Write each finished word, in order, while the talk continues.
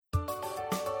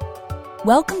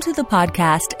Welcome to the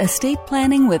podcast Estate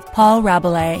Planning with Paul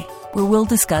Rabelais, where we'll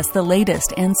discuss the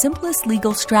latest and simplest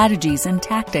legal strategies and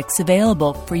tactics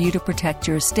available for you to protect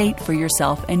your estate for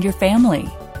yourself and your family,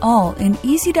 all in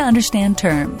easy-to-understand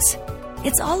terms.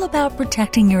 It's all about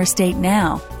protecting your estate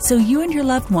now so you and your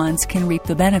loved ones can reap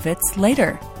the benefits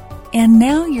later. And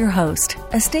now your host,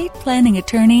 estate planning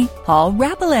attorney Paul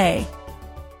Rabelais.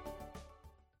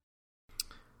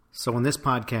 So in this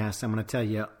podcast, I'm going to tell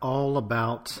you all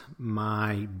about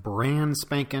my brand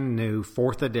spanking new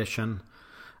 4th edition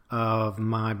of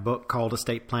my book called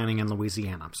Estate Planning in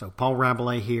Louisiana. So Paul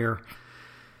Rabelais here.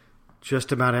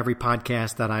 Just about every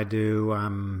podcast that I do,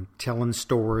 I'm telling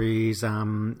stories,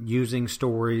 I'm using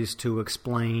stories to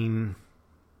explain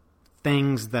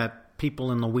things that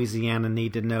people in Louisiana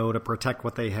need to know to protect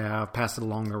what they have, pass it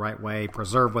along the right way,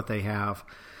 preserve what they have.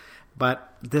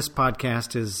 But this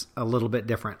podcast is a little bit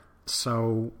different.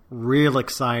 So real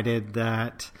excited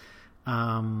that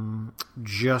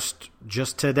just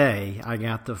today I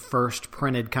got the first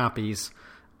printed copies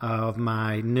of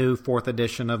my new 4th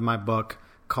edition of my book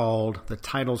the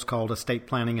title's called Estate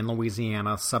Planning in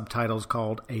Louisiana, subtitle's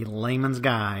called A Layman's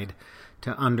Guide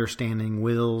to Understanding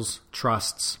Wills,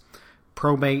 Trusts,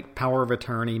 Probate, Power of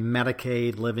Attorney,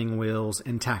 Medicaid, Living Wills,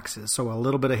 and Taxes. So a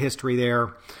little bit of history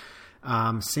there.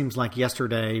 Seems like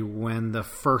yesterday when the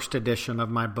first edition of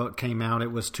my book came out.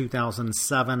 It was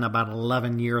 2007, about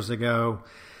 11 years ago.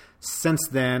 Since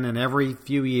then, and every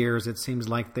few years, it seems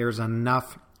like there's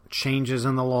enough changes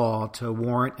in the law to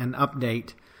warrant an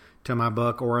update to my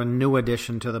book or a new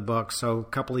addition to the book. So a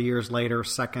couple of years later,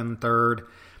 second, third,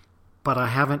 but I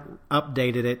haven't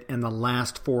updated it in the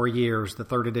last 4 years. The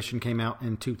 3rd edition came out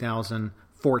in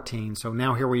 2014. So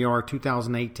now here we are,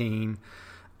 2018.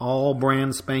 All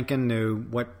brand spanking new.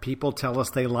 What people tell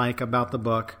us they like about the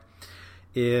book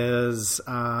is,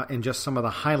 and just some of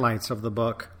the highlights of the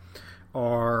book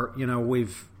are,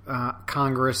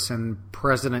 Congress and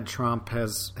President Trump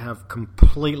have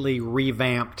completely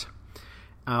revamped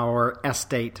our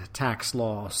estate tax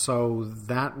law. So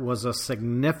that was a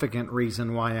significant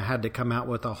reason why I had to come out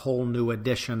with a whole new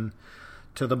addition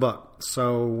to the book.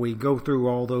 So we go through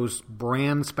all those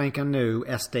brand spanking new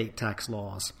estate tax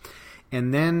laws.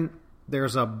 And then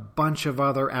there's a bunch of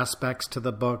other aspects to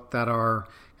the book that are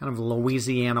kind of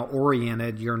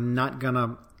Louisiana-oriented. You're not going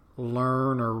to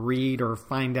learn or read or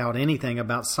find out anything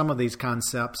about some of these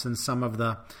concepts in some of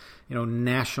the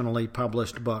nationally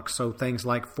published books. So things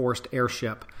like forced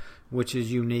heirship, which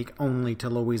is unique only to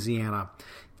Louisiana.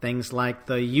 Things like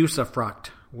the usufruct,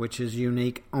 which is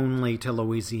unique only to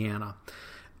Louisiana.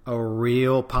 A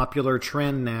real popular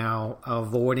trend now,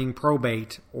 avoiding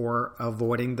probate or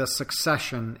avoiding the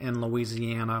succession in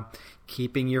Louisiana,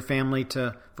 keeping your family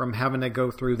from having to go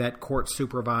through that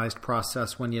court-supervised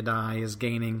process when you die is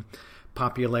gaining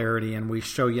popularity, and we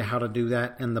show you how to do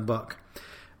that in the book.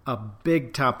 A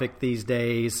big topic these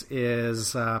days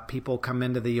is people come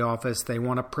into the office, they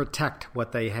want to protect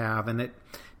what they have, and it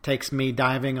takes me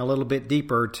diving a little bit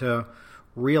deeper to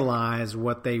realize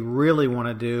what they really want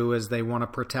to do is they want to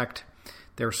protect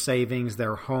their savings,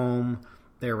 their home,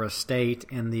 their estate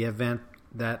in the event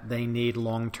that they need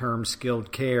long-term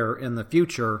skilled care in the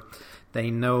future.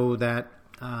 They know that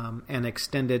an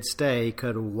extended stay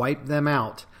could wipe them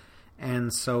out.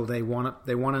 And so they want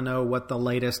to know what the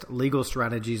latest legal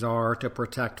strategies are to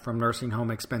protect from nursing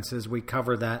home expenses. We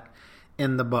cover that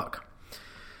in the book.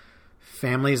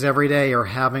 Families every day are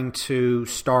having to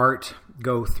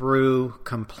go through,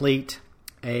 complete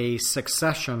a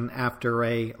succession after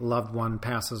a loved one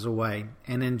passes away.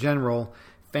 And in general,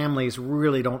 families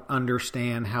really don't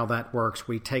understand how that works.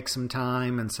 We take some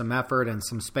time and some effort and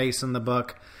some space in the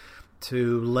book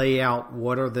to lay out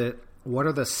what are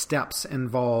the steps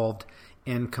involved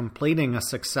in completing a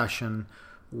succession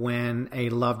when a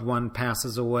loved one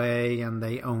passes away and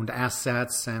they owned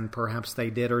assets and perhaps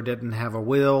they did or didn't have a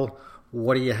will.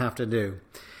 What do you have to do?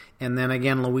 And then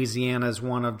again, Louisiana is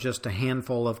one of just a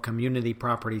handful of community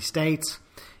property states.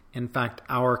 In fact,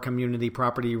 our community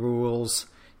property rules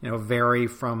vary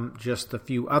from just the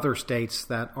few other states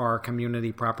that are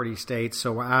community property states.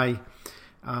 So I,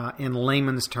 in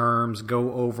layman's terms,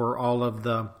 go over all of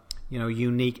the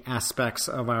unique aspects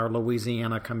of our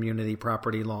Louisiana community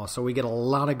property law. So we get a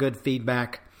lot of good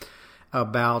feedback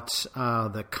about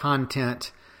the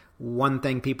content. One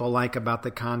thing people like about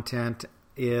the content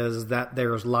is that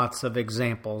there's lots of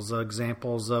examples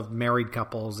of married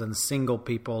couples and single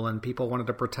people and people wanting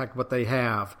to protect what they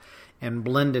have, and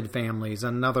blended families,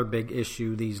 another big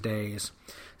issue these days.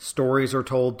 Stories are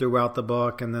told throughout the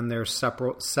book, and then there's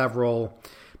several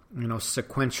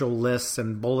sequential lists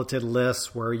and bulleted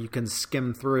lists where you can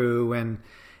skim through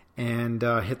and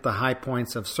hit the high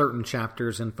points of certain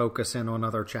chapters and focus in on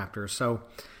other chapters. So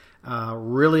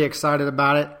really excited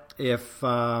about it. If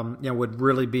would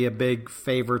really be a big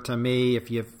favor to me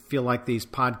if you feel like these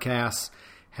podcasts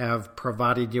have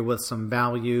provided you with some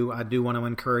value. I do want to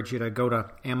encourage you to go to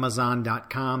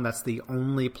Amazon.com. That's the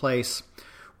only place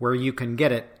where you can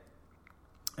get it.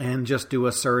 And just do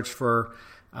a search for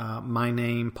my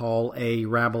name, Paul A.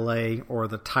 Rabelais, or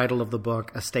the title of the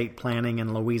book, Estate Planning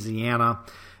in Louisiana.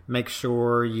 Make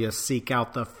sure you seek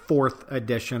out the 4th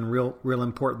edition, real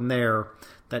important there,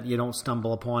 that you don't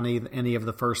stumble upon any of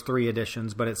the first 3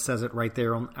 editions, but it says it right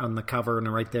there on the cover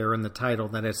and right there in the title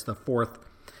that it's the 4th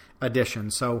edition.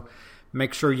 So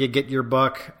make sure you get your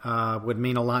book. Would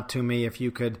mean a lot to me if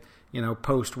you could,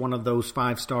 post one of those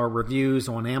 5-star reviews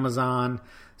on Amazon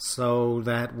so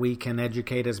that we can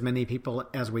educate as many people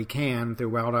as we can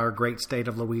throughout our great state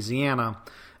of Louisiana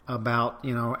about,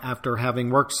 after having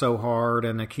worked so hard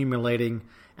and accumulating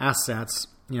assets,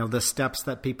 the steps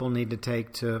that people need to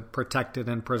take to protect it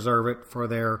and preserve it for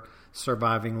their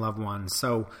surviving loved ones.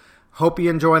 So hope you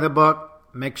enjoy the book.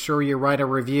 Make sure you write a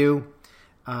review.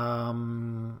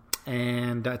 And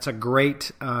it's a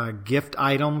great gift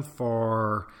item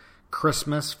for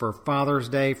Christmas, for Father's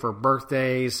Day, for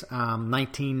birthdays.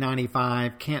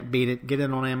 $19.95. Can't beat it. Get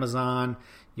it on Amazon.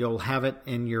 You'll have it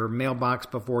in your mailbox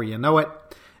before you know it.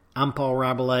 I'm Paul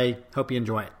Rabelais. Hope you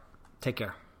enjoy it. Take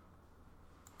care.